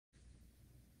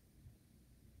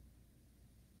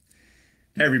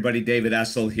Hey everybody, David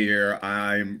Essel here.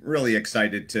 I'm really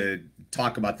excited to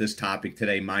talk about this topic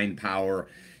today, mind power.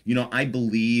 I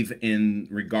believe in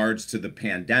regards to the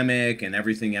pandemic and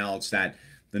everything else that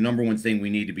the number one thing we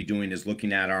need to be doing is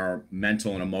looking at our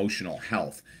mental and emotional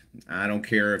health. I don't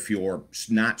care if you're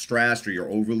not stressed or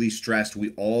you're overly stressed,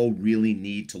 we all really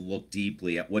need to look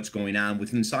deeply at what's going on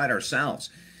within inside ourselves.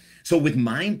 So, with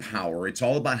mind power, it's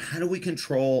all about how do we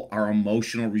control our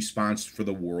emotional response for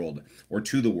the world or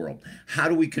to the world? How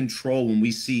do we control when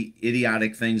we see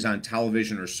idiotic things on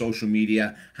television or social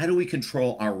media? How do we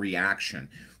control our reaction?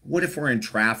 What if we're in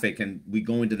traffic and we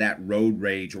go into that road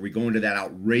rage or we go into that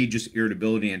outrageous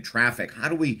irritability in traffic? How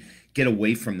do we get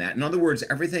away from that? In other words,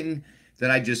 everything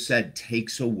that I just said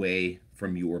takes away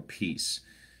from your peace.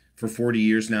 For 40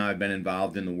 years now, I've been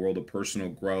involved in the world of personal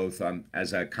growth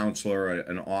as a counselor,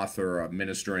 an author, a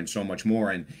minister, and so much more.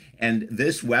 And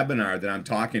this webinar that I'm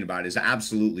talking about is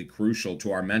absolutely crucial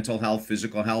to our mental health,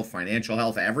 physical health, financial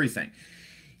health, everything.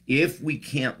 If we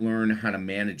can't learn how to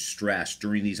manage stress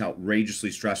during these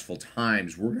outrageously stressful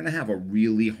times, we're going to have a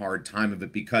really hard time of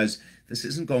it because this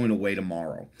isn't going away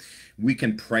tomorrow. We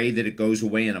can pray that it goes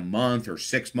away in a month or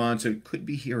 6 months. It could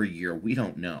be here a year. We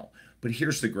don't know. But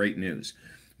here's the great news.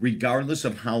 Regardless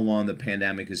of how long the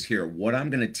pandemic is here, what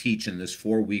I'm going to teach in this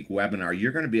 4-week webinar,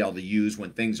 you're going to be able to use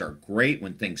when things are great,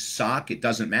 when things suck, it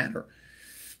doesn't matter.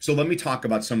 So let me talk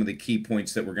about some of the key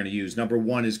points that we're going to use. Number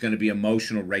one is going to be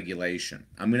emotional regulation.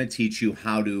 I'm going to teach you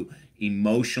how to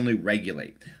emotionally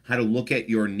regulate, how to look at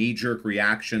your knee-jerk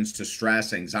reactions to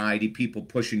stress, anxiety, people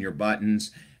pushing your buttons,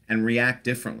 and react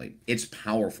differently. It's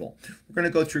powerful. We're going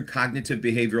to go through cognitive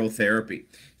behavioral therapy.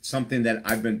 It's something that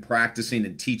I've been practicing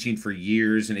and teaching for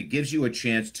years, and it gives you a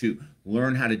chance to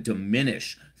learn how to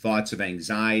diminish thoughts of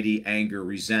anxiety, anger,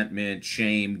 resentment,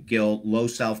 shame, guilt, low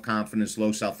self-confidence,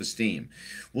 low self-esteem.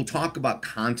 We'll talk about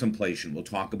contemplation. We'll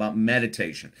talk about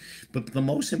meditation. But the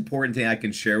most important thing I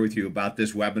can share with you about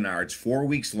this webinar, it's 4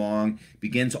 weeks long,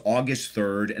 begins August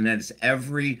 3rd, and then it's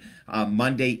every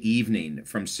Monday evening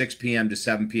from 6 p.m. to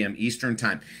 7 p.m. Eastern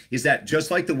Time, is that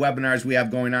just like the webinars we have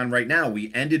going on right now,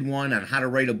 we ended one on how to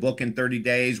write a book in 30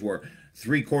 days. We're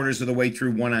 3/4 of the way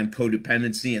through one on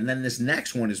codependency. And then this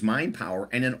next one is mind power.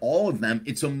 And in all of them,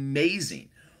 it's amazing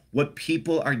what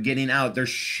people are getting out. They're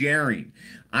sharing.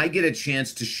 I get a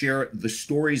chance to share the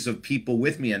stories of people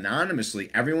with me anonymously.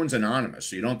 Everyone's anonymous,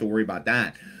 so you don't have to worry about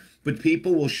that. But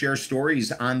people will share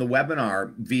stories on the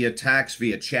webinar via text,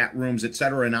 via chat rooms,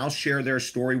 etc. And I'll share their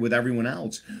story with everyone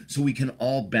else so we can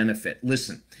all benefit.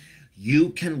 Listen, you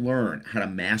can learn how to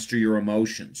master your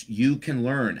emotions. You can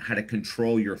learn how to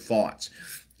control your thoughts.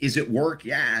 Is it work?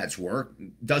 Yeah, it's work.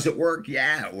 Does it work?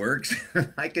 Yeah, it works.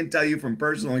 I can tell you from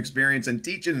personal experience and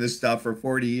teaching this stuff for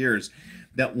 40 years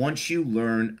that once you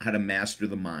learn how to master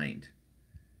the mind,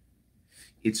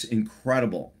 it's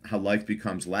incredible how life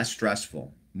becomes less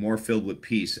stressful, more filled with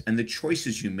peace, and the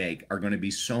choices you make are going to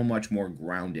be so much more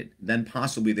grounded than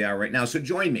possibly they are right now. So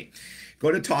join me. Go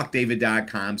to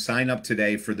talkdavid.com, sign up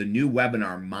today for the new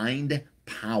webinar, Mind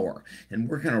Power, and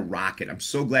we're going to rock it. I'm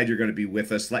so glad you're going to be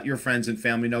with us. Let your friends and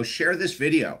family know. Share this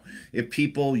video. If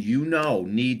people you know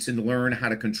need to learn how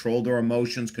to control their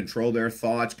emotions, control their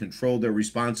thoughts, control their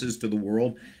responses to the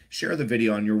world, share the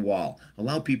video on your wall.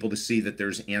 Allow people to see that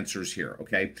there's answers here,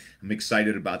 okay? I'm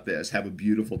excited about this. Have a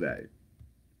beautiful day.